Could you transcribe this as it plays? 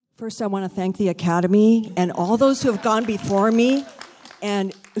First, I want to thank the Academy and all those who have gone before me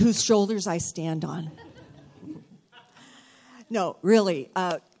and whose shoulders I stand on. No, really,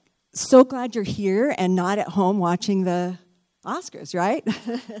 so glad you're here and not at home watching the Oscars, right?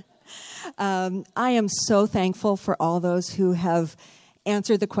 I am so thankful for all those who have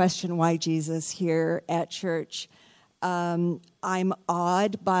answered the question, why Jesus, here at church. I'm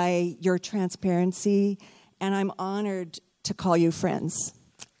awed by your transparency, and I'm honored to call you friends.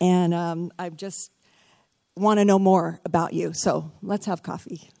 And I just want to know more about you, so let's have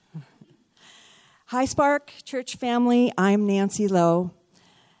coffee. Hi, Spark Church family. I'm Nancy Loh,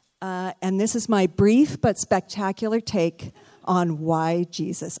 and this is my brief but spectacular take on why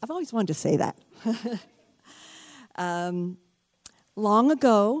Jesus. I've always wanted to say that. Long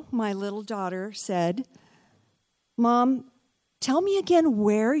ago, my little daughter said, "Mom, tell me again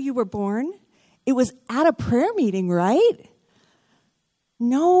where you were born. It was at a prayer meeting, right?"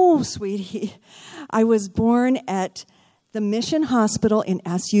 "No, sweetie. I was born at the mission hospital in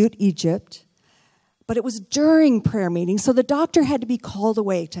Asyut, Egypt, but it was during prayer meeting, so the doctor had to be called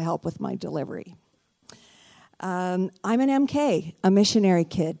away to help with my delivery." I'm an MK, a missionary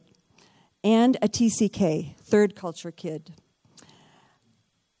kid, and a TCK, third culture kid.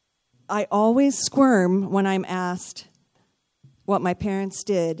 I always squirm when I'm asked what my parents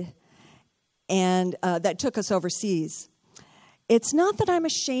did and that took us overseas. It's not that I'm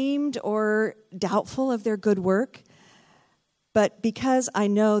ashamed or doubtful of their good work, but because I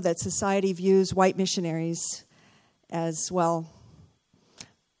know that society views white missionaries as, well,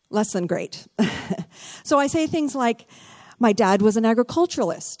 less than great. So I say things like, my dad was an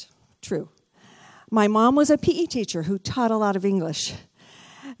agriculturalist. True. My mom was a PE teacher who taught a lot of English.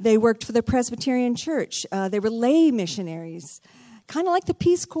 They worked for the Presbyterian Church. They were lay missionaries, kind of like the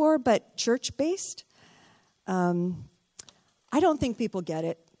Peace Corps, but church-based. I don't think people get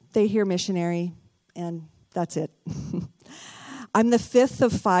it. They hear missionary, and that's it. I'm the fifth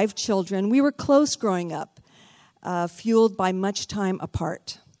of 5 children. We were close growing up, fueled by much time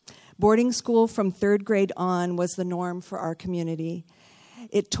apart. Boarding school from 3rd grade on was the norm for our community.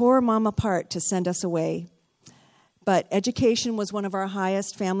 It tore Mom apart to send us away. But education was one of our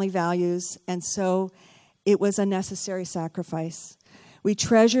highest family values, and so it was a necessary sacrifice. We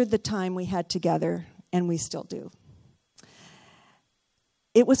treasured the time we had together, and we still do.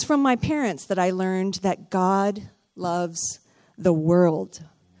 It was from my parents that I learned that God loves the world,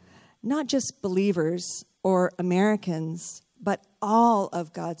 not just believers or Americans, but all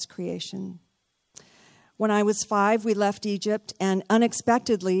of God's creation. When I was 5, we left Egypt, and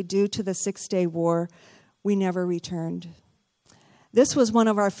unexpectedly, due to the 6-Day War, we never returned. This was one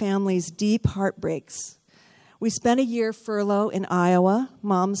of our family's deep heartbreaks. We spent a year furlough in Iowa,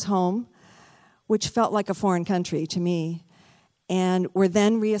 Mom's home, which felt like a foreign country to me, and were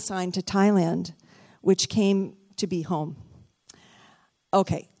then reassigned to Thailand, which came to be home.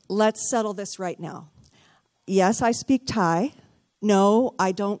 Okay, let's settle this right now. Yes, I speak Thai. No,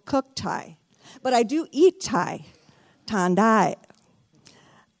 I don't cook Thai. But I do eat Thai. Tan Dai.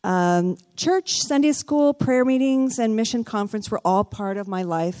 Church, Sunday school, prayer meetings, and mission conference were all part of my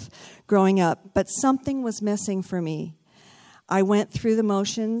life growing up. But something was missing for me. I went through the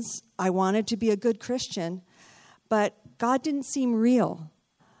motions. I wanted to be a good Christian. But God didn't seem real.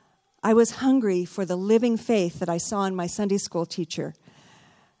 I was hungry for the living faith that I saw in my Sunday school teacher.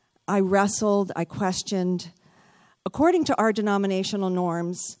 I wrestled, I questioned. According to our denominational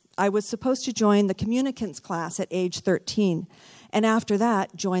norms, I was supposed to join the communicants class at age 13, and after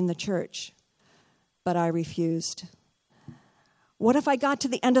that, join the church. But I refused. What if I got to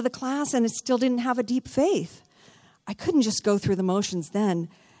the end of the class and it still didn't have a deep faith? I couldn't just go through the motions then,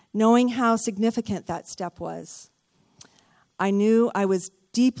 knowing how significant that step was. I knew I was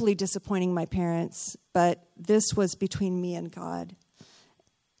deeply disappointing my parents, but this was between me and God,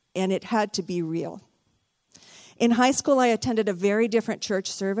 and it had to be real. In high school, I attended a very different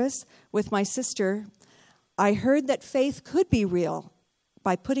church service with my sister. I heard that faith could be real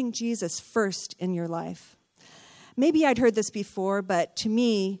by putting Jesus first in your life. Maybe I'd heard this before, but to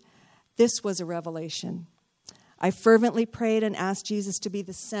me, this was a revelation. I fervently prayed and asked Jesus to be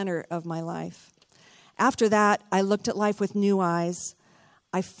the center of my life. After that, I looked at life with new eyes.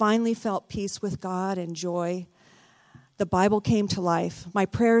 I finally felt peace with God and joy. The Bible came to life. My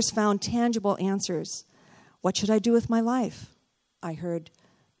prayers found tangible answers. What should I do with my life? I heard,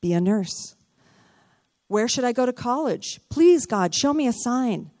 be a nurse. Where should I go to college? Please, God, show me a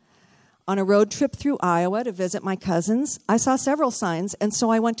sign. On a road trip through Iowa to visit my cousins, I saw several signs, and so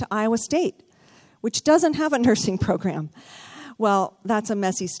I went to Iowa State, which doesn't have a nursing program. Well, that's a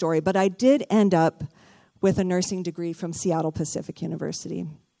messy story, but I did end up with a nursing degree from Seattle Pacific University.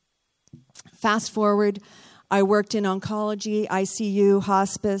 Fast forward, I worked in oncology, ICU,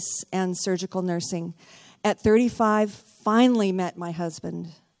 hospice, and surgical nursing. At 35, finally met my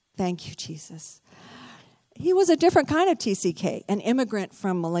husband. Thank you, Jesus. He was a different kind of TCK, an immigrant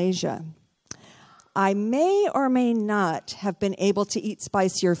from Malaysia. I may or may not have been able to eat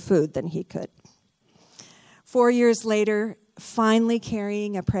spicier food than he could. 4 years later, finally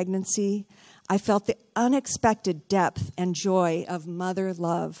carrying a pregnancy, I felt the unexpected depth and joy of mother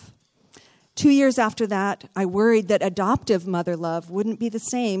love. 2 years after that, I worried that adoptive mother love wouldn't be the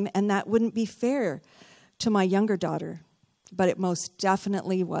same and that wouldn't be fair to my younger daughter. But it most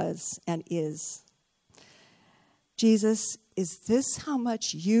definitely was and is. Jesus, is this how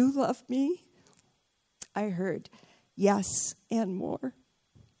much you love me? I heard, yes, and more.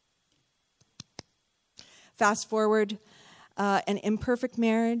 Fast forward, an imperfect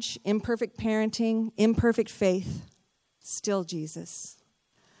marriage, imperfect parenting, imperfect faith, still Jesus.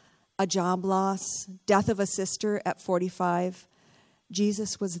 A job loss, death of a sister at 45,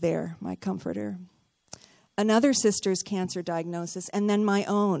 Jesus was there, my comforter. Another sister's cancer diagnosis, and then my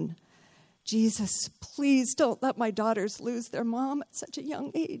own. Jesus, please don't let my daughters lose their mom at such a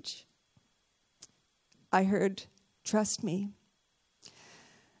young age. I heard, trust me.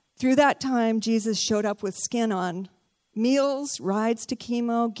 Through that time, Jesus showed up with skin on. Meals, rides to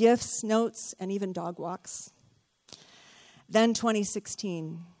chemo, gifts, notes, and even dog walks. Then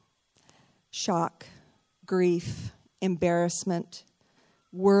 2016. Shock, grief, embarrassment,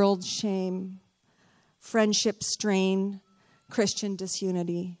 world shame, friendship strain, Christian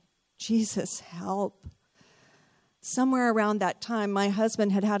disunity. Jesus, help. Somewhere around that time, my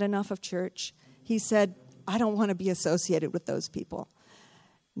husband had had enough of church. He said, I don't want to be associated with those people.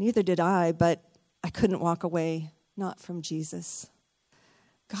 Neither did I, but I couldn't walk away, not from Jesus.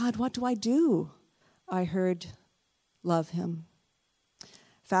 God, what do I do? I heard, love him.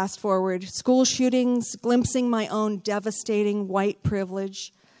 Fast forward, school shootings, glimpsing my own devastating white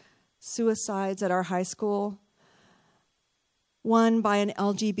privilege, suicides at our high school. One by an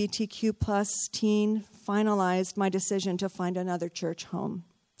LGBTQ plus teen finalized my decision to find another church home,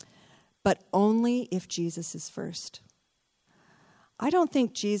 but only if Jesus is first. I don't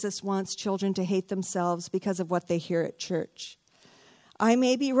think Jesus wants children to hate themselves because of what they hear at church. I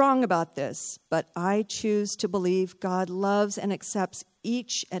may be wrong about this, but I choose to believe God loves and accepts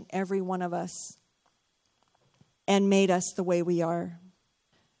each and every one of us and made us the way we are.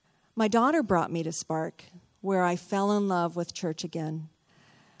 My daughter brought me to Spark, where I fell in love with church again,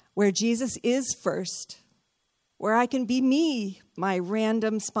 where Jesus is first, where I can be me, my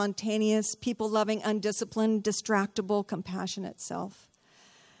random, spontaneous, people-loving, undisciplined, distractible, compassionate self.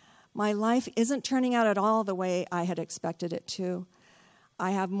 My life isn't turning out at all the way I had expected it to.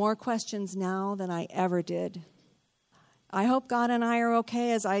 I have more questions now than I ever did. I hope God and I are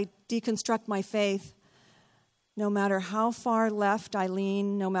okay as I deconstruct my faith. No matter how far left I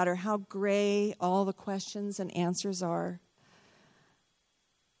lean, no matter how gray all the questions and answers are,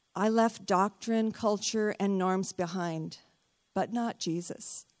 I left doctrine, culture, and norms behind, but not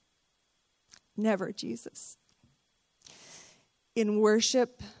Jesus. Never Jesus. In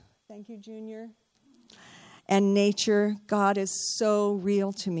worship, thank you, Junior, and nature, God is so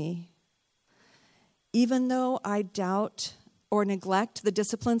real to me. Even though I doubt or neglect the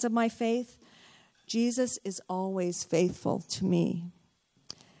disciplines of my faith, Jesus is always faithful to me.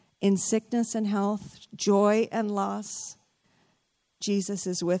 In sickness and health, joy and loss, Jesus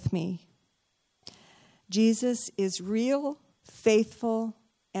is with me. Jesus is real, faithful,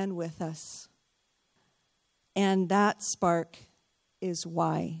 and with us. And that spark is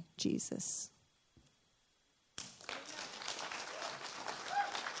why Jesus.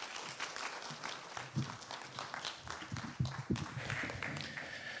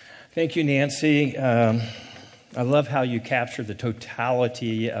 Thank you, Nancy. I love how you capture the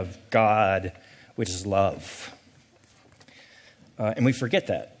totality of God, which is love. And we forget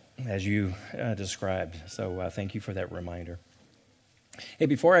that, as you described. So thank you for that reminder. Hey,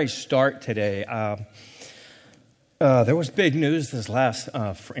 before I start today, there was big news this last,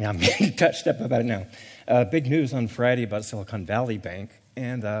 I'm getting touched up about it now. Big news on Friday about Silicon Valley Bank.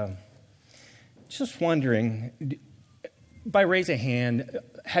 And just wondering, by raise of hand,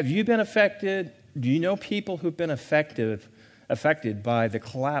 have you been affected? Do you know people who've been affected by the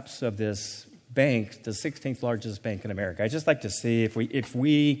collapse of this bank, the 16th largest bank in America? I'd just like to see if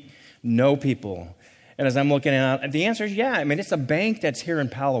we know people. And as I'm looking at, the answer is yeah. I mean, it's a bank that's here in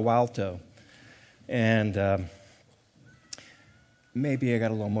Palo Alto. And maybe I got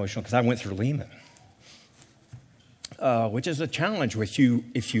a little emotional because I went through Lehman, which is a challenge if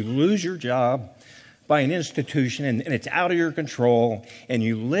you lose your job by an institution and it's out of your control, and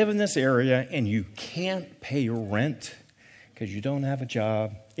you live in this area and you can't pay your rent because you don't have a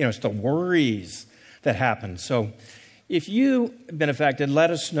job. It's the worries that happen. So if you've been affected, let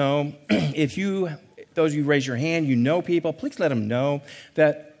us know. Those of you who raise your hand, you know people, please let them know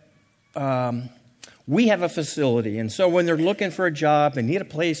that we have a facility. And so when they're looking for a job and need a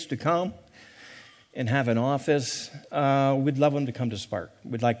place to come and have an office, we'd love them to come to Spark.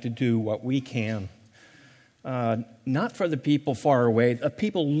 We'd like to do what we can. Not for the people far away, the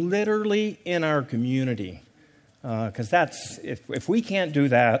people literally in our community. Because if we can't do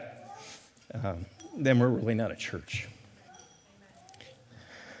that, then we're really not a church.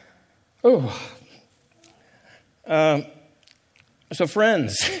 So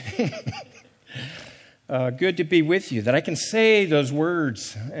friends, good to be with you, that I can say those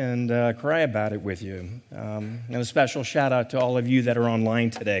words and cry about it with you. And a special shout out to all of you that are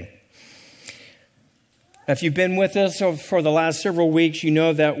online today. If you've been with us for the last several weeks, you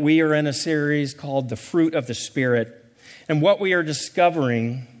know that we are in a series called The Fruit of the Spirit. And what we are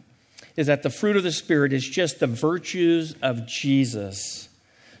discovering is that the fruit of the Spirit is just the virtues of Jesus.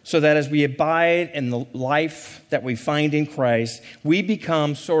 So that as we abide in the life that we find in Christ, we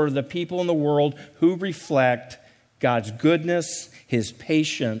become sort of the people in the world who reflect God's goodness, His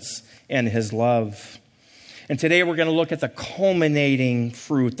patience, and His love. And today we're going to look at the culminating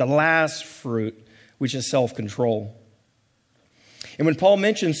fruit, the last fruit, which is self-control. And when Paul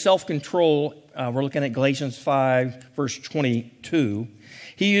mentions self-control, we're looking at Galatians 5, verse 22.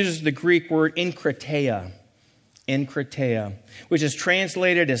 He uses the Greek word enkrateia, which is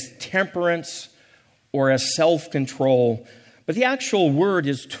translated as temperance or as self-control. But the actual word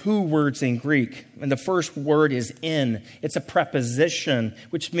is two words in Greek. And the first word is in. It's a preposition,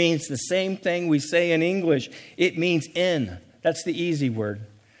 which means the same thing we say in English. It means in. That's the easy word.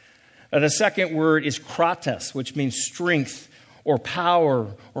 The second word is kratos, which means strength or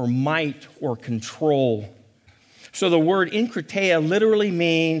power or might or control. So the word enkrateia literally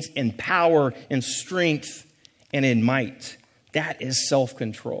means in power, in strength, and in might. That is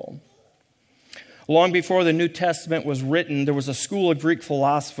self-control. Long before the New Testament was written, there was a school of Greek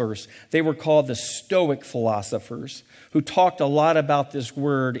philosophers. They were called the Stoic philosophers, who talked a lot about this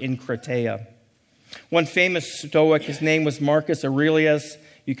word enkrateia. One famous Stoic, his name was Marcus Aurelius.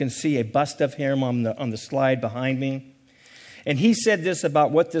 You can see a bust of him on the slide behind me. And he said this about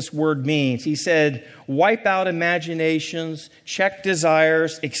what this word means. He said, wipe out imaginations, check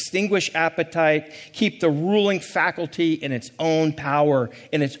desires, extinguish appetite, keep the ruling faculty in its own power,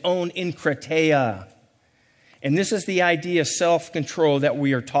 in its own enkrateia. And this is the idea of self-control that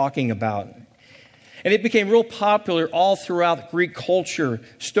we are talking about. And it became real popular all throughout Greek culture.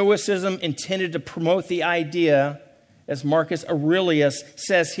 Stoicism intended to promote the idea, as Marcus Aurelius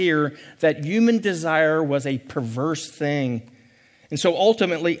says here, that human desire was a perverse thing. And so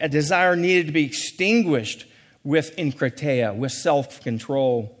ultimately, a desire needed to be extinguished with enkrateia, with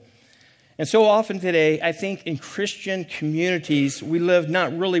self-control. And so often today, I think in Christian communities, we live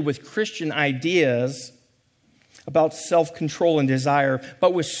not really with Christian ideas about self-control and desire,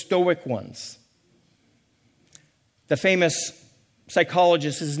 but with Stoic ones. The famous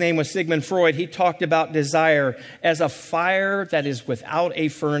psychologist, his name was Sigmund Freud, he talked about desire as a fire that is without a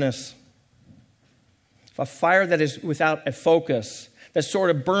furnace. A fire that is without a focus, that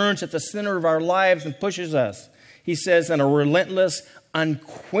sort of burns at the center of our lives and pushes us. He says, in a relentless,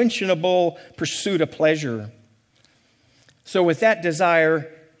 unquenchable pursuit of pleasure. So with that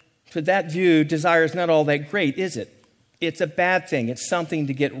desire, to that view, desire is not all that great, is it? It's a bad thing. It's something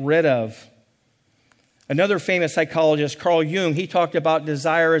to get rid of. Another famous psychologist, Carl Jung, he talked about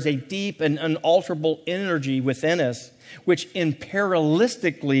desire as a deep and unalterable energy within us, which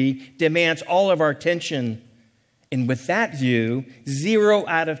imperialistically demands all of our attention. And with that view, 0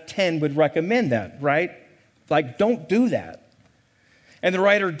 out of 10 would recommend that, right? Like, don't do that. And the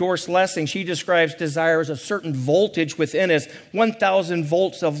writer Doris Lessing, she describes desire as a certain voltage within us, 1,000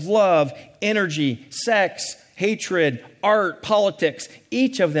 volts of love, energy, sex, hatred, art, politics,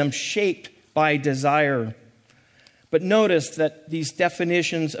 each of them shaped by desire. But notice that these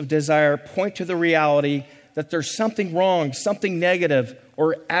definitions of desire point to the reality that there's something wrong, something negative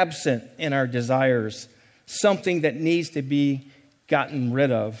or absent in our desires, something that needs to be gotten rid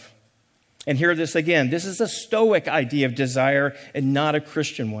of. And hear this again. This is a Stoic idea of desire and not a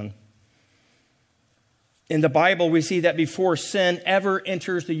Christian one. In the Bible, we see that before sin ever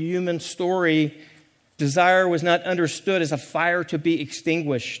enters the human story, desire was not understood as a fire to be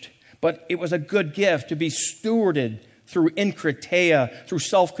extinguished, but it was a good gift to be stewarded through enkrateia, through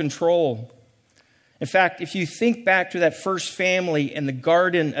self-control. In fact, if you think back to that first family in the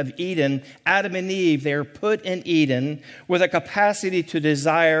Garden of Eden, Adam and Eve, they are put in Eden with a capacity to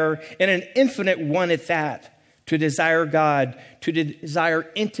desire, and an infinite one at that, to desire God, to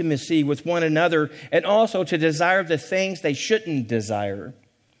desire intimacy with one another, and also to desire the things they shouldn't desire.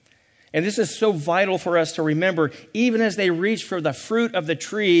 And this is so vital for us to remember. Even as they reached for the fruit of the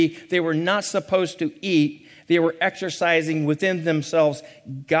tree they were not supposed to eat, they were exercising within themselves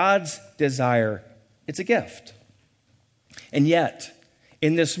God's desire. It's a gift. And yet,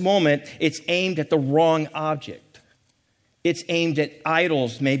 in this moment, it's aimed at the wrong object. It's aimed at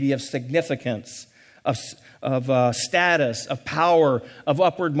idols, maybe of significance, of status, of power, of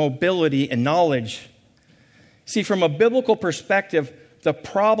upward mobility and knowledge. See, from a biblical perspective, the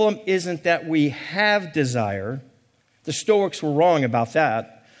problem isn't that we have desire. The Stoics were wrong about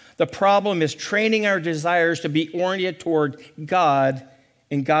that. The problem is training our desires to be oriented toward God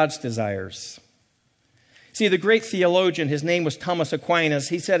and God's desires. See, the great theologian, his name was Thomas Aquinas,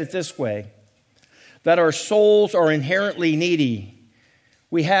 he said it this way, that our souls are inherently needy.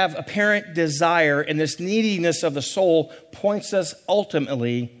 We have apparent desire, and this neediness of the soul points us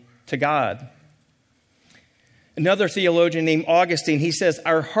ultimately to God. Another theologian named Augustine, he says,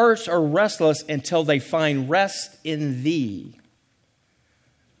 our hearts are restless until they find rest in thee.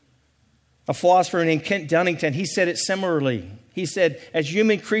 A philosopher named Kent Dunnington, he said it similarly. He said, as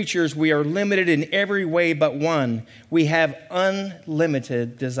human creatures, we are limited in every way but one. We have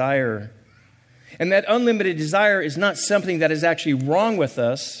unlimited desire. And that unlimited desire is not something that is actually wrong with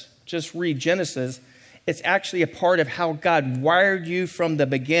us. Just read Genesis. It's actually a part of how God wired you from the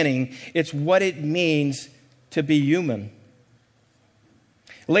beginning. It's what it means to be human.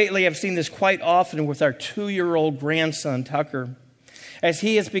 Lately, I've seen this quite often with our 2-year-old grandson, Tucker, as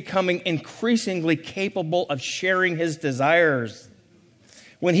he is becoming increasingly capable of sharing his desires.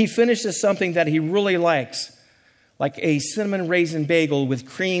 When he finishes something that he really likes, like a cinnamon raisin bagel with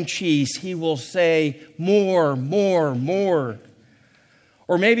cream cheese, he will say, more, more, more.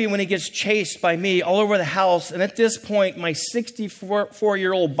 Or maybe when he gets chased by me all over the house, and at this point, my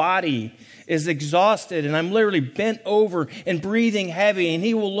 64-year-old body is exhausted, and I'm literally bent over and breathing heavy, and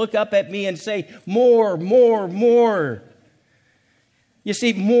he will look up at me and say, more, more, more. You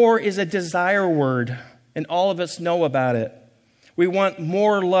see, more is a desire word, and all of us know about it. We want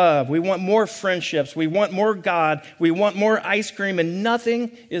more love. We want more friendships. We want more God. We want more ice cream, and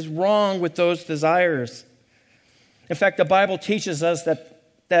nothing is wrong with those desires. In fact, the Bible teaches us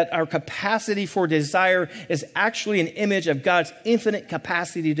that our capacity for desire is actually an image of God's infinite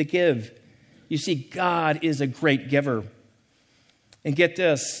capacity to give. You see, God is a great giver. And get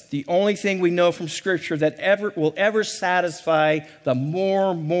this, the only thing we know from Scripture that will ever satisfy the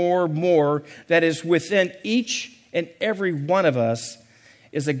more that is within each and every one of us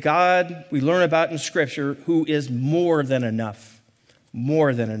is a God we learn about in Scripture who is more than enough.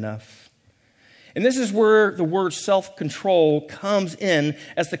 More than enough. And this is where the word self-control comes in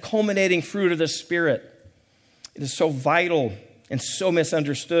as the culminating fruit of the Spirit. It is so vital and so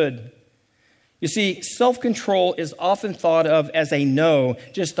misunderstood. You see, self-control is often thought of as a no,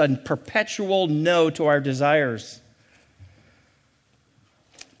 just a perpetual no to our desires.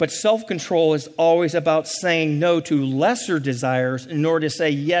 But self-control is always about saying no to lesser desires in order to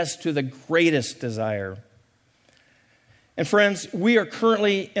say yes to the greatest desire. And friends, we are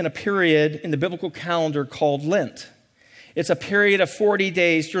currently in a period in the biblical calendar called Lent. It's a period of 40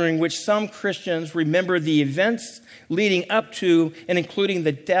 days during which some Christians remember the events leading up to and including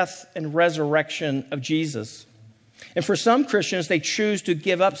the death and resurrection of Jesus. And for some Christians, they choose to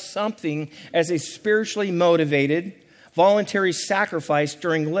give up something as a spiritually motivated, voluntary sacrifice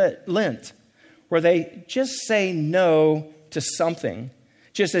during Lent, where they just say no to something,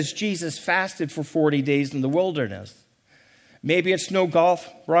 just as Jesus fasted for 40 days in the wilderness. Maybe it's no golf,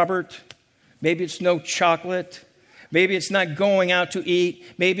 Robert. Maybe it's no chocolate. Maybe it's not going out to eat.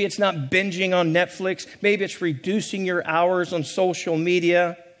 Maybe it's not binging on Netflix. Maybe it's reducing your hours on social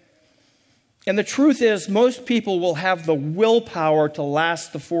media. And the truth is, most people will have the willpower to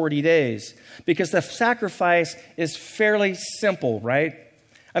last the 40 days because the sacrifice is fairly simple, right?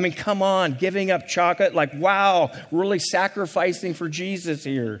 I mean, come on, giving up chocolate, like, wow, really sacrificing for Jesus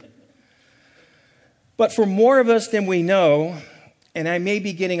here. But for more of us than we know, and I may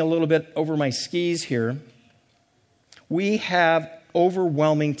be getting a little bit over my skis here, we have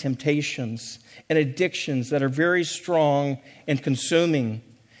overwhelming temptations and addictions that are very strong and consuming.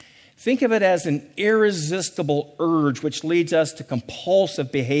 Think of it as an irresistible urge which leads us to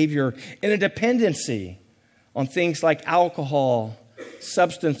compulsive behavior and a dependency on things like alcohol,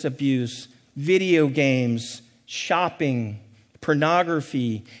 substance abuse, video games, shopping,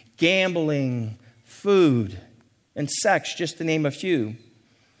 pornography, gambling, food, and sex, just to name a few.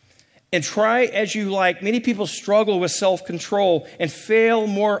 And try as you like, many people struggle with self-control and fail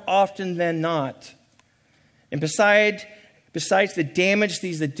more often than not. And besides the damage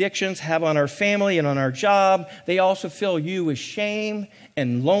these addictions have on our family and on our job, they also fill you with shame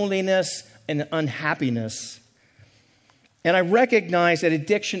and loneliness and unhappiness. And I recognize that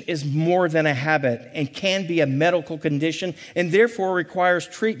addiction is more than a habit and can be a medical condition and therefore requires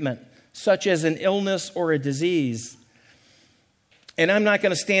treatment, such as an illness or a disease. And I'm not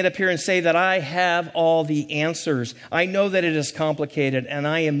going to stand up here and say that I have all the answers. I know that it is complicated and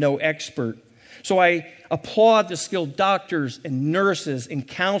I am no expert. So I applaud the skilled doctors and nurses and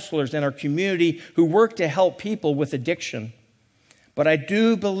counselors in our community who work to help people with addiction. But I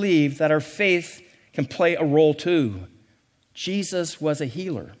do believe that our faith can play a role too. Jesus was a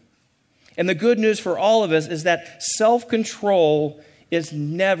healer. And the good news for all of us is that self-control is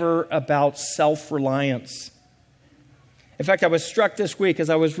never about self-reliance. In fact, I was struck this week as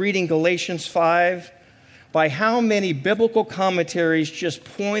I was reading Galatians 5 by how many biblical commentaries just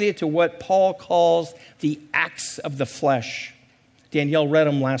pointed to what Paul calls the acts of the flesh. Danielle read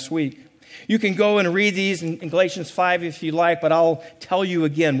them last week. You can go and read these in Galatians 5 if you like, but I'll tell you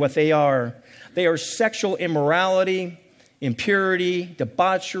again what they are. They are sexual immorality, impurity,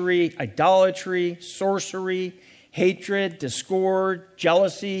 debauchery, idolatry, sorcery, hatred, discord,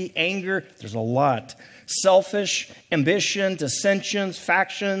 jealousy, anger. There's a lot. Selfish ambition, dissensions,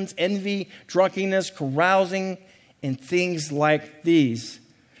 factions, envy, drunkenness, carousing, and things like these.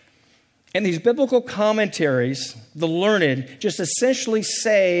 And these biblical commentaries, the learned, just essentially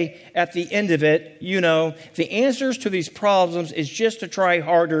say at the end of it, the answers to these problems is just to try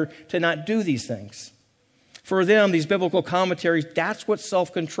harder to not do these things. For them, these biblical commentaries, that's what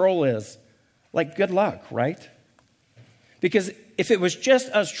self-control is. Like, good luck, right? Because if it was just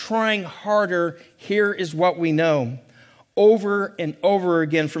us trying harder, here is what we know. Over and over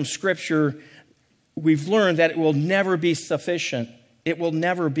again from Scripture, we've learned that it will never be sufficient. It will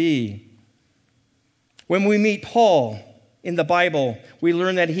never be. When we meet Paul in the Bible, we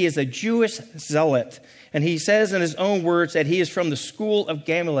learn that he is a Jewish zealot. And he says in his own words that he is from the school of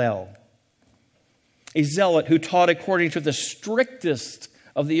Gamaliel, a zealot who taught according to the strictest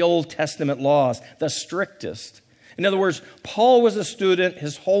of the Old Testament laws, the strictest. In other words, Paul was a student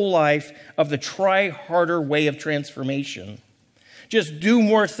his whole life of the try harder way of transformation. Just do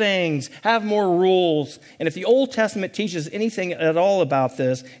more things, have more rules. And if the Old Testament teaches anything at all about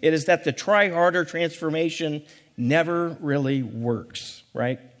this, it is that the try harder transformation never really works,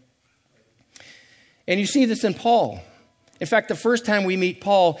 right? And you see this in Paul. In fact, the first time we meet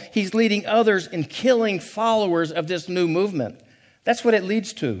Paul, he's leading others in killing followers of this new movement. That's what it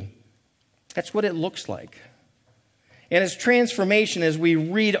leads to. That's what it looks like. And his transformation, as we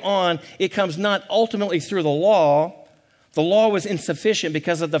read on, it comes not ultimately through the law. The law was insufficient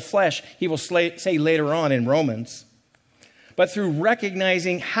because of the flesh, he will say later on in Romans. But through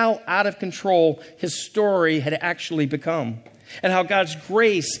recognizing how out of control his story had actually become. And how God's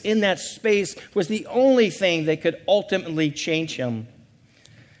grace in that space was the only thing that could ultimately change him.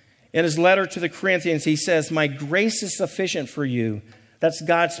 In his letter to the Corinthians, he says, "My grace is sufficient for you." That's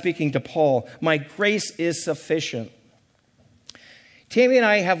God speaking to Paul. My grace is sufficient. Tammy and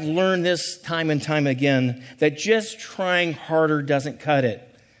I have learned this time and time again, that just trying harder doesn't cut it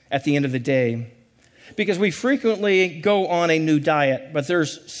at the end of the day. Because we frequently go on a new diet, but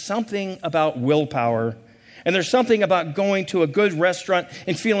there's something about willpower. And there's something about going to a good restaurant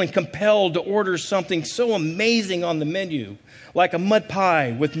and feeling compelled to order something so amazing on the menu, like a mud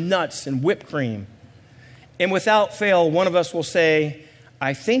pie with nuts and whipped cream. And without fail, one of us will say,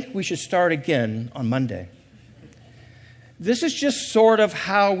 "I think we should start again on Monday." This is just sort of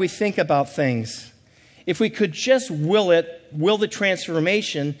how we think about things. If we could just will the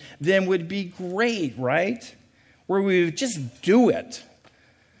transformation, then would be great, right? Where we would just do it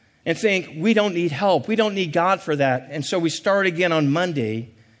and think, we don't need help. We don't need God for that. And so we start again on Monday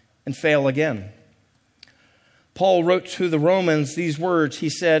and fail again. Paul wrote to the Romans these words. He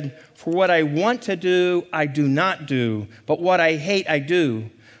said, "For what I want to do, I do not do, but what I hate, I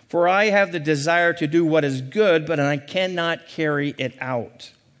do. For I have the desire to do what is good, but I cannot carry it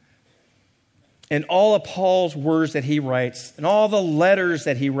out." And all of Paul's words that he writes, and all the letters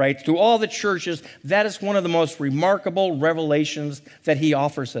that he writes to all the churches, that is one of the most remarkable revelations that he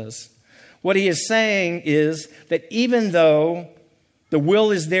offers us. What he is saying is that even though the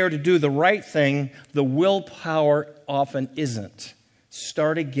will is there to do the right thing, the willpower often isn't.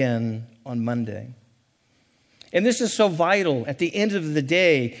 Start again on Monday. And this is so vital. At the end of the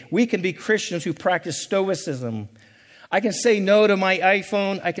day, we can be Christians who practice stoicism. I can say no to my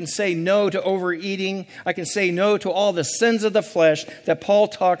iPhone. I can say no to overeating. I can say no to all the sins of the flesh that Paul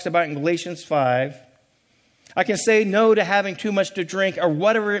talks about in Galatians 5. I can say no to having too much to drink or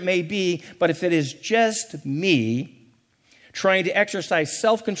whatever it may be, but if it is just me trying to exercise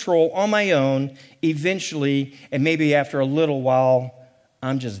self-control on my own, eventually, and maybe after a little while,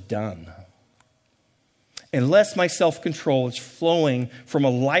 I'm just done. Unless my self-control is flowing from a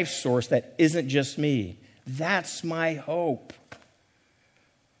life source that isn't just me. That's my hope.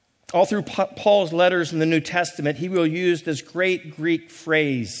 All through Paul's letters in the New Testament, he will use this great Greek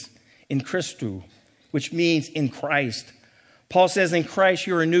phrase, in Christou, which means in Christ. Paul says, in Christ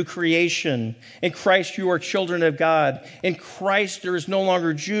you are a new creation. In Christ you are children of God. In Christ there is no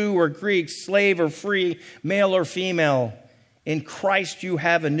longer Jew or Greek, slave or free, male or female. In Christ you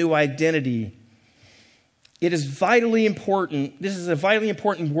have a new identity. It is vitally important. This is a vitally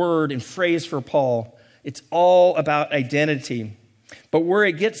important word and phrase for Paul. It's all about identity. But where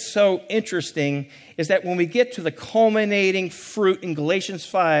it gets so interesting is that when we get to the culminating fruit in Galatians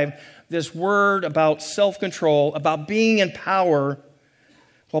 5, this word about self-control, about being in power,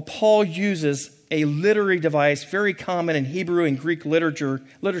 well, Paul uses a literary device very common in Hebrew and Greek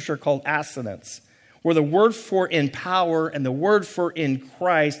literature called assonance, where the word for in power and the word for in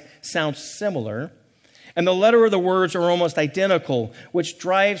Christ sound similar. And the letter of the words are almost identical, which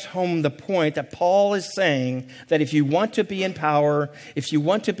drives home the point that Paul is saying that if you want to be in power, if you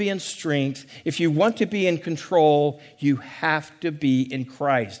want to be in strength, if you want to be in control, you have to be in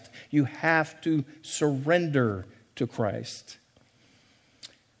Christ. You have to surrender to Christ.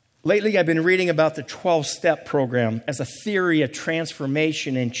 Lately, I've been reading about the 12-step program as a theory of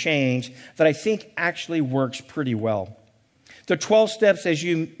transformation and change that I think actually works pretty well. The 12 steps, as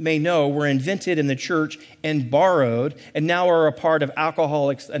you may know, were invented in the church and borrowed, and now are a part of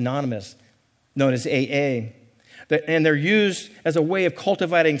Alcoholics Anonymous, known as AA. And they're used as a way of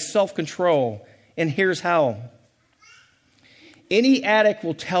cultivating self-control. And here's how. Any addict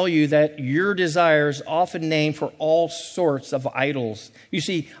will tell you that your desires often named for all sorts of idols. You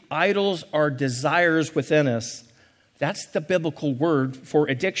see, idols are desires within us. That's the biblical word for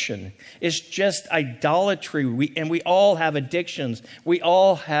addiction. It's just idolatry. We all have addictions. We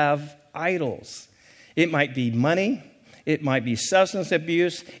all have idols. It might be money. It might be substance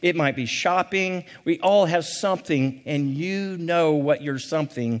abuse. It might be shopping. We all have something, and you know what your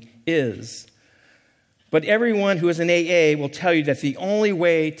something is. But everyone who is in AA will tell you that the only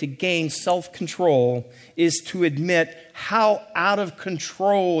way to gain self-control is to admit how out of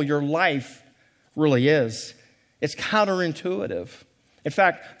control your life really is. It's counterintuitive. In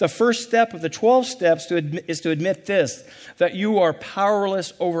fact, the first step of the 12 steps is to admit this, that you are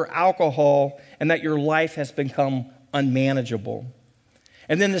powerless over alcohol and that your life has become unmanageable.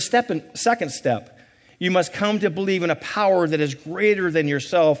 And then the second step, you must come to believe in a power that is greater than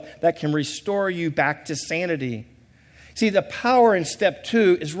yourself that can restore you back to sanity. See, the power in step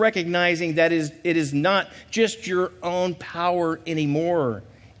 2 is recognizing that it is not just your own power anymore.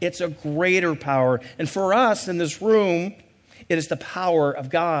 It's a greater power. And for us in this room, it is the power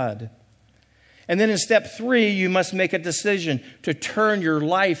of God. And then in step 3, you must make a decision to turn your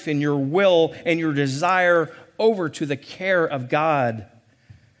life and your will and your desire over to the care of God.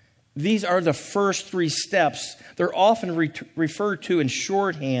 These are the first 3 steps. They're often referred to in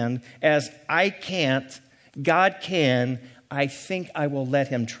shorthand as I can't, God can, I think I will let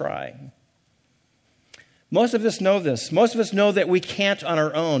him try. Most of us know this. Most of us know that we can't on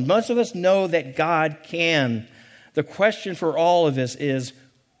our own. Most of us know that God can. The question for all of us is,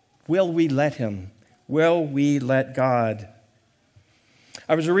 will we let him? Will we let God?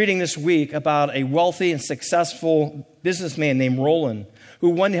 I was reading this week about a wealthy and successful businessman named Roland, who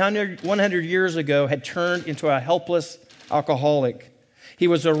 100 years ago had turned into a helpless alcoholic. He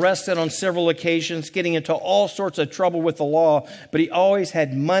was arrested on several occasions, getting into all sorts of trouble with the law, but he always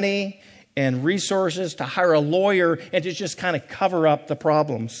had money and resources to hire a lawyer and to just kind of cover up the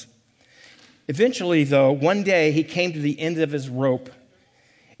problems. Eventually, though, one day he came to the end of his rope,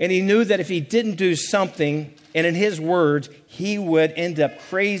 and he knew that if he didn't do something, and in his words, he would end up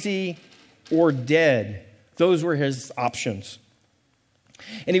crazy or dead. Those were his options.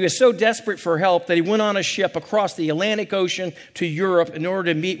 And he was so desperate for help that he went on a ship across the Atlantic Ocean to Europe in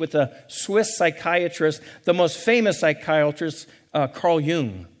order to meet with a Swiss psychiatrist, the most famous psychiatrist, Carl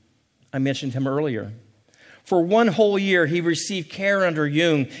Jung. I mentioned him earlier. For 1 whole year, he received care under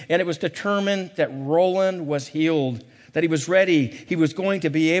Jung, and it was determined that Roland was healed, that he was ready. He was going to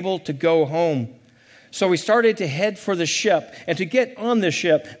be able to go home. So he started to head for the ship and to get on the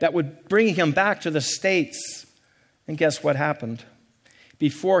ship that would bring him back to the States. And guess what happened?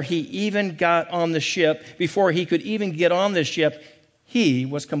 before he even got on the ship, before he could even get on the ship, he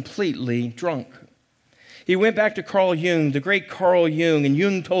was completely drunk. He went back to Carl Jung, the great Carl Jung, and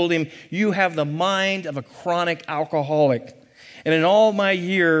Jung told him, "You have the mind of a chronic alcoholic. And in all my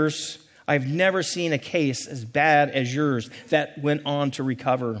years, I've never seen a case as bad as yours that went on to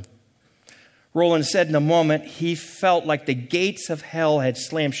recover." Roland said in a moment, he felt like the gates of hell had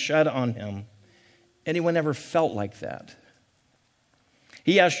slammed shut on him. Anyone ever felt like that?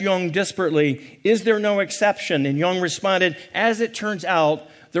 He asked Jung desperately, "Is there no exception?" And Jung responded, "As it turns out,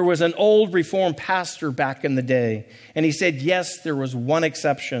 there was an old Reformed pastor back in the day." And he said, yes, there was one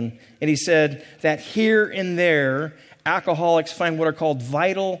exception. And he said that here and there, alcoholics find what are called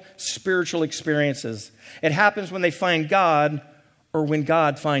vital spiritual experiences. It happens when they find God or when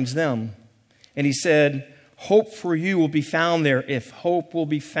God finds them. And he said, hope for you will be found there if hope will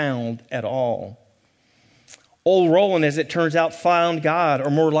be found at all. Old Roland, as it turns out, found God,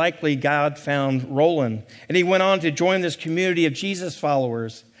 or more likely, God found Roland. And he went on to join this community of Jesus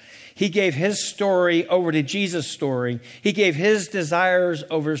followers. He gave his story over to Jesus' story. He gave his desires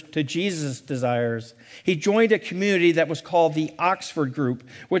over to Jesus' desires. He joined a community that was called the Oxford Group,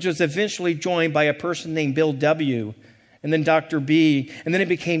 which was eventually joined by a person named Bill W., and then Dr. B., and then it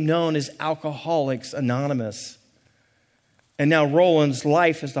became known as Alcoholics Anonymous. And now Roland's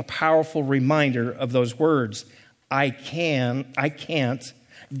life is the powerful reminder of those words. I can't,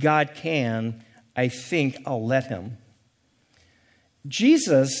 God can, I think I'll let him.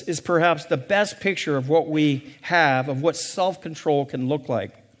 Jesus is perhaps the best picture of what we have, of what self-control can look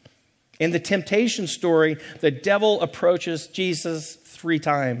like. In the temptation story, the devil approaches Jesus 3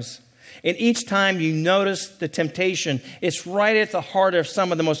 times. And each time you notice the temptation, it's right at the heart of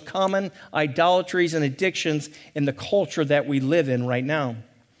some of the most common idolatries and addictions in the culture that we live in right now.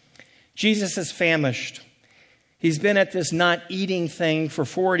 Jesus is famished. He's been at this not eating thing for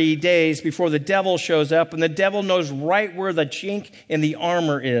 40 days before the devil shows up, and the devil knows right where the chink in the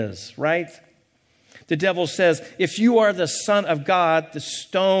armor is, right? The devil says, if you are the Son of God,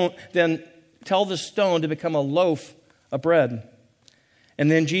 then tell the stone to become a loaf of bread. And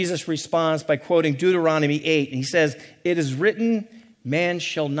then Jesus responds by quoting Deuteronomy 8. And he says, it is written, man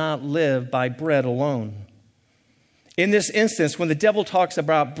shall not live by bread alone. In this instance, when the devil talks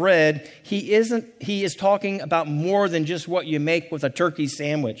about bread, he is talking about more than just what you make with a turkey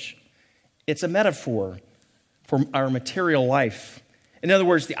sandwich. It's a metaphor for our material life. In other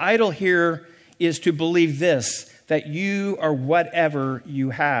words, the idol here is to believe this, that you are whatever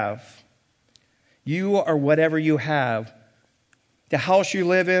you have. You are whatever you have. The house you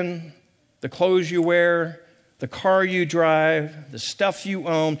live in, the clothes you wear, the car you drive, the stuff you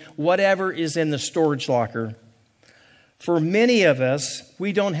own, whatever is in the storage locker. For many of us,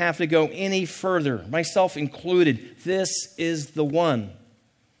 we don't have to go any further, myself included. This is the one.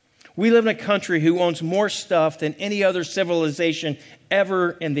 We live in a country who owns more stuff than any other civilization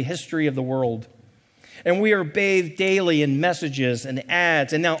ever in the history of the world. And we are bathed daily in messages and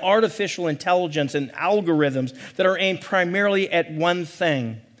ads and now artificial intelligence and algorithms that are aimed primarily at one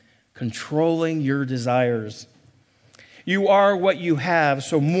thing, controlling your desires. You are what you have,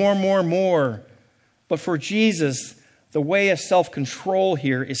 so more. But for Jesus, the way of self-control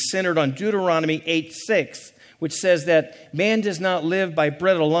here is centered on Deuteronomy 8:6, which says that man does not live by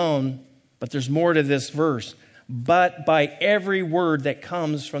bread alone, but there's more to this verse, but by every word that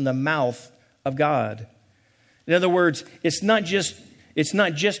comes from the mouth of God. In other words, it's not just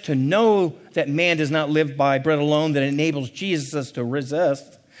to know that man does not live by bread alone that enables Jesus to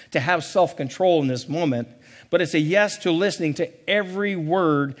resist, to have self-control in this moment, but it's a yes to listening to every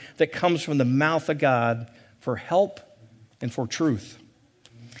word that comes from the mouth of God for help and for truth.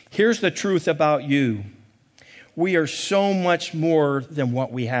 Here's the truth about you. We are so much more than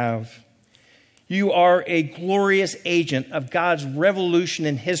what we have. You are a glorious agent of God's revolution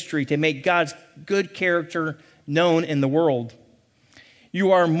in history to make God's good character known in the world.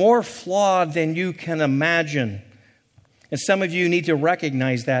 You are more flawed than you can imagine. And some of you need to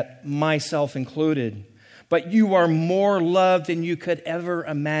recognize that, myself included. But you are more loved than you could ever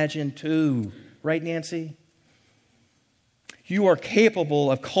imagine too. Right, Nancy? You are capable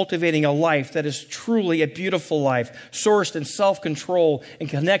of cultivating a life that is truly a beautiful life, sourced in self-control and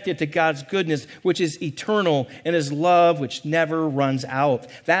connected to God's goodness, which is eternal, and His love, which never runs out.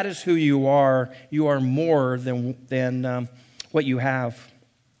 That is who you are. You are more than what you have.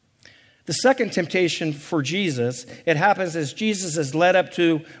 The second temptation for Jesus, it happens as Jesus is led up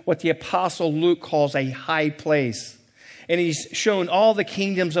to what the Apostle Luke calls a high place. And he's shown all the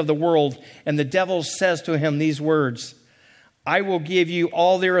kingdoms of the world, and the devil says to him these words, I will give you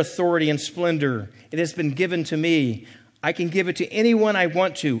all their authority and splendor. It has been given to me. I can give it to anyone I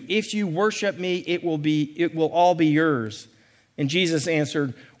want to. If you worship me, it will all be yours. And Jesus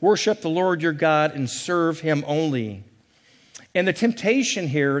answered, worship the Lord your God and serve him only. And the temptation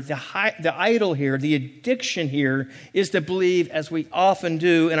here, the idol here, the addiction here is to believe, as we often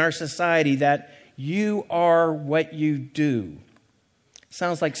do in our society, that you are what you do.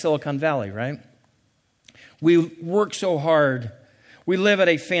 Sounds like Silicon Valley, right? We work so hard. We live at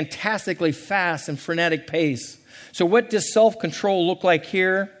a fantastically fast and frenetic pace. So what does self-control look like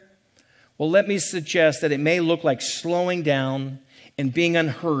here? Well, let me suggest that it may look like slowing down and being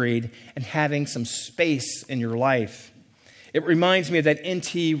unhurried and having some space in your life. It reminds me of that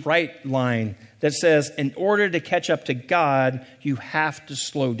N.T. Wright line that says, in order to catch up to God, you have to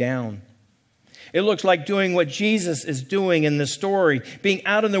slow down. It looks like doing what Jesus is doing in the story, being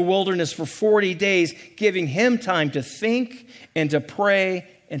out in the wilderness for 40 days, giving him time to think and to pray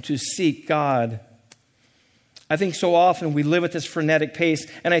and to seek God. I think so often we live at this frenetic pace,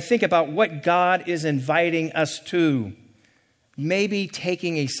 and I think about what God is inviting us to. Maybe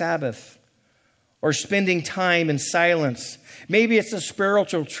taking a Sabbath or spending time in silence. Maybe it's a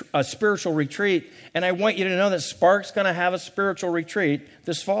spiritual retreat, and I want you to know that Spark's going to have a spiritual retreat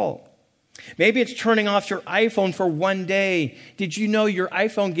this fall. Maybe it's turning off your iPhone for one day. Did you know your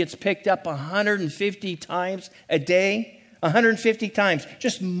iPhone gets picked up 150 times a day? 150 times,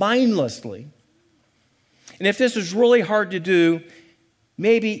 just mindlessly. And if this is really hard to do,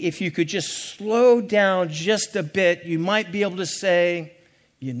 maybe if you could just slow down just a bit, you might be able to say,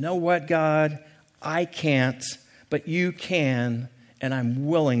 you know what, God, I can't, but you can, and I'm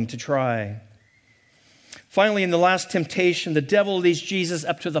willing to try. Finally, in the last temptation, the devil leads Jesus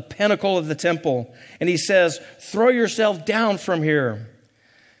up to the pinnacle of the temple, and he says, throw yourself down from here.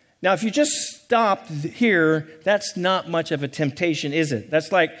 Now, if you just stop here, that's not much of a temptation, is it?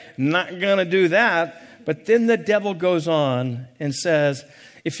 That's like, not going to do that. But then the devil goes on and says,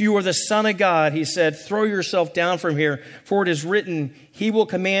 if you are the Son of God, he said, throw yourself down from here, for it is written, he will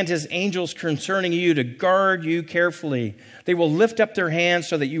command his angels concerning you to guard you carefully. They will lift up their hands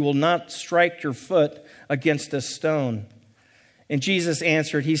so that you will not strike your foot against a stone. And Jesus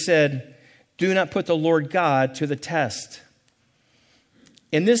answered, he said, do not put the Lord God to the test.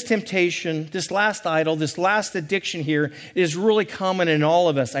 In this temptation, this last idol, this last addiction here is really common in all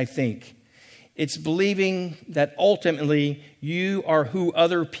of us, I think. It's believing that ultimately you are who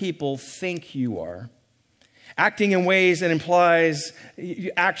other people think you are. Acting in ways that implies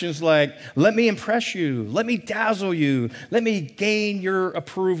actions like, let me impress you, let me dazzle you, let me gain your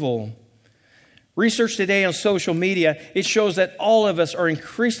approval. Research today on social media, it shows that all of us are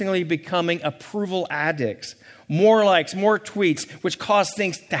increasingly becoming approval addicts. More likes, more tweets, which cause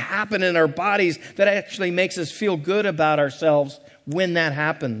things to happen in our bodies that actually makes us feel good about ourselves when that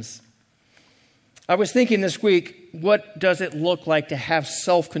happens. I was thinking this week, what does it look like to have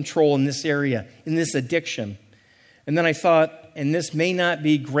self-control in this area, in this addiction? And then I thought, and this may not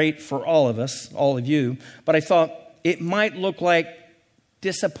be great for all of us, all of you, but I thought it might look like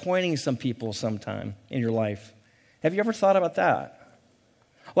disappointing some people sometime in your life. Have you ever thought about that?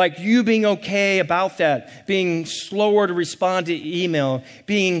 Like you being okay about that, being slower to respond to email,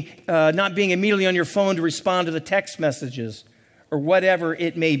 not being immediately on your phone to respond to the text messages, or whatever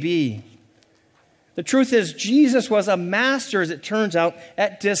it may be. The truth is, Jesus was a master, as it turns out,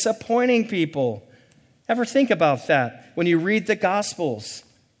 at disappointing people. Ever think about that when you read the Gospels?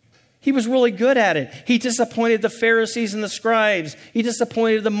 He was really good at it. He disappointed the Pharisees and the scribes. He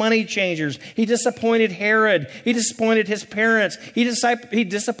disappointed the money changers. He disappointed Herod. He disappointed his parents. He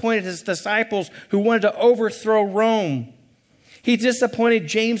disappointed his disciples who wanted to overthrow Rome. He disappointed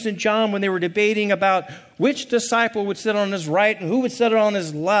James and John when they were debating about which disciple would sit on his right and who would sit on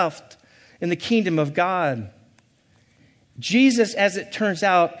his left in the kingdom of God. Jesus, as it turns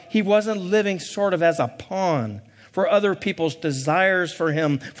out, he wasn't living sort of as a pawn for other people's desires for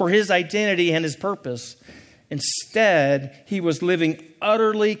him, for his identity and his purpose. Instead, he was living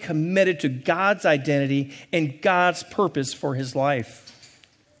utterly committed to God's identity and God's purpose for his life.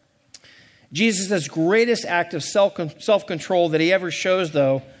 Jesus' greatest act of self-control that he ever shows,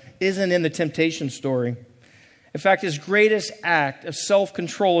 though, isn't in the temptation story. In fact, his greatest act of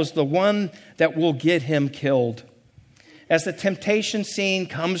self-control is the one that will get him killed. As the temptation scene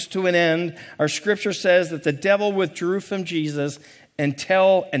comes to an end, our scripture says that the devil withdrew from Jesus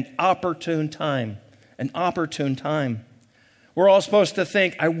until an opportune time. An opportune time. We're all supposed to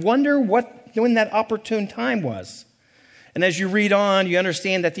think, I wonder when that opportune time was. And as you read on, you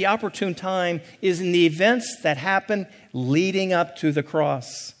understand that the opportune time is in the events that happen leading up to the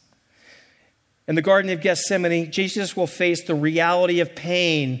cross. In the Garden of Gethsemane, Jesus will face the reality of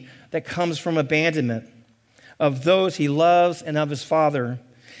pain that comes from abandonment, of those he loves and of his Father.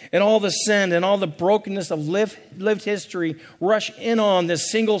 And all the sin and all the brokenness of lived history rush in on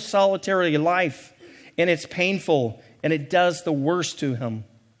this single solitary life. And it's painful, and it does the worst to him.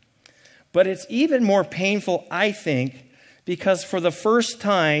 But it's even more painful, I think, because for the first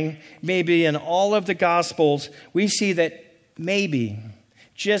time, maybe in all of the Gospels, we see that maybe,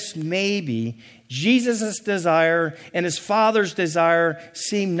 just maybe, Jesus' desire and his Father's desire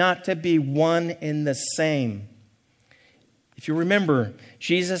seem not to be one and the same. If you remember,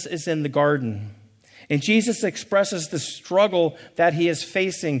 Jesus is in the garden, and Jesus expresses the struggle that he is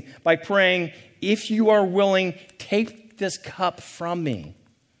facing by praying, "If you are willing, take this cup from me."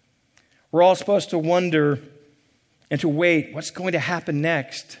 We're all supposed to wonder and to wait, what's going to happen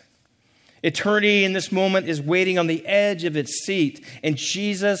next? Eternity in this moment is waiting on the edge of its seat, and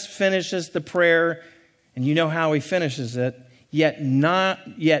Jesus finishes the prayer, and you know how he finishes it, yet not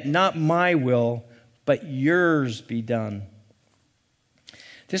my will, but yours be done.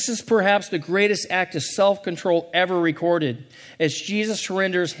 This is perhaps the greatest act of self-control ever recorded, as Jesus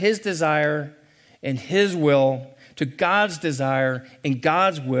surrenders his desire and his will to God's desire and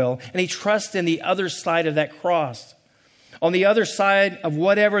God's will, and he trusts in the other side of that cross. On the other side of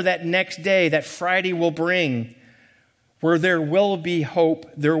whatever that next day, that Friday will bring, where there will be hope,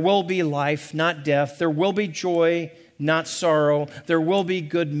 there will be life, not death, there will be joy, not sorrow, there will be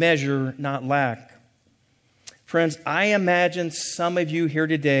good measure, not lack. Friends, I imagine some of you here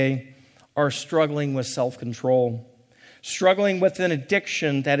today are struggling with self-control, struggling with an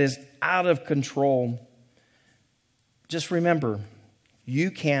addiction that is out of control. Just remember,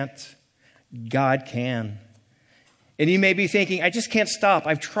 you can't, God can. And you may be thinking, I just can't stop.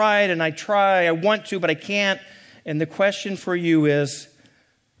 I've tried and I try, I want to, but I can't. And the question for you is,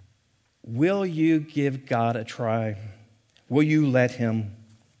 will you give God a try? Will you let him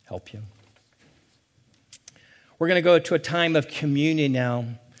help you? We're going to go to a time of communion now.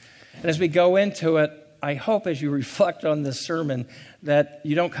 And as we go into it, I hope as you reflect on this sermon that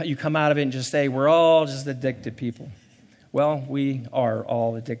you come out of it and just say, we're all just addicted people. Well, we are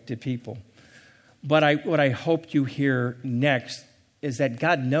all addicted people. But what I hope you hear next is that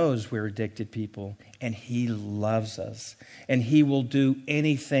God knows we're addicted people, and he loves us. And he will do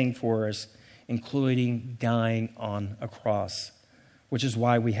anything for us, including dying on a cross, which is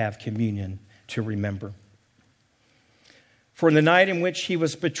why we have communion to remember. For in the night in which he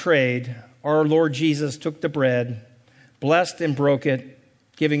was betrayed, our Lord Jesus took the bread, blessed and broke it,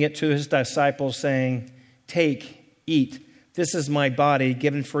 giving it to his disciples, saying, "Take, eat. This is my body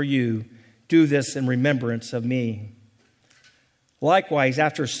given for you. Do this in remembrance of me." Likewise,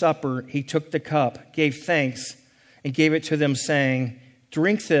 after supper, he took the cup, gave thanks, and gave it to them, saying,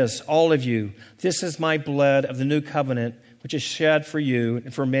 "Drink this, all of you. This is my blood of the new covenant, which is shed for you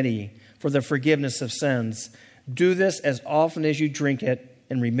and for many, for the forgiveness of sins. Do this as often as you drink it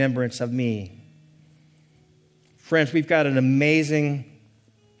in remembrance of me." Friends, we've got an amazing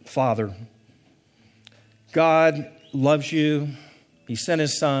Father. God loves you. He sent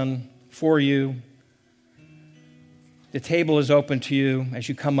his Son for you. The table is open to you as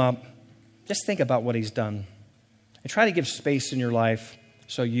you come up. Just think about what he's done. And try to give space in your life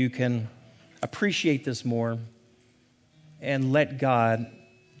so you can appreciate this more and let God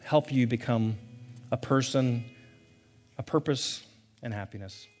help you become a person, a purpose, and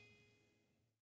happiness.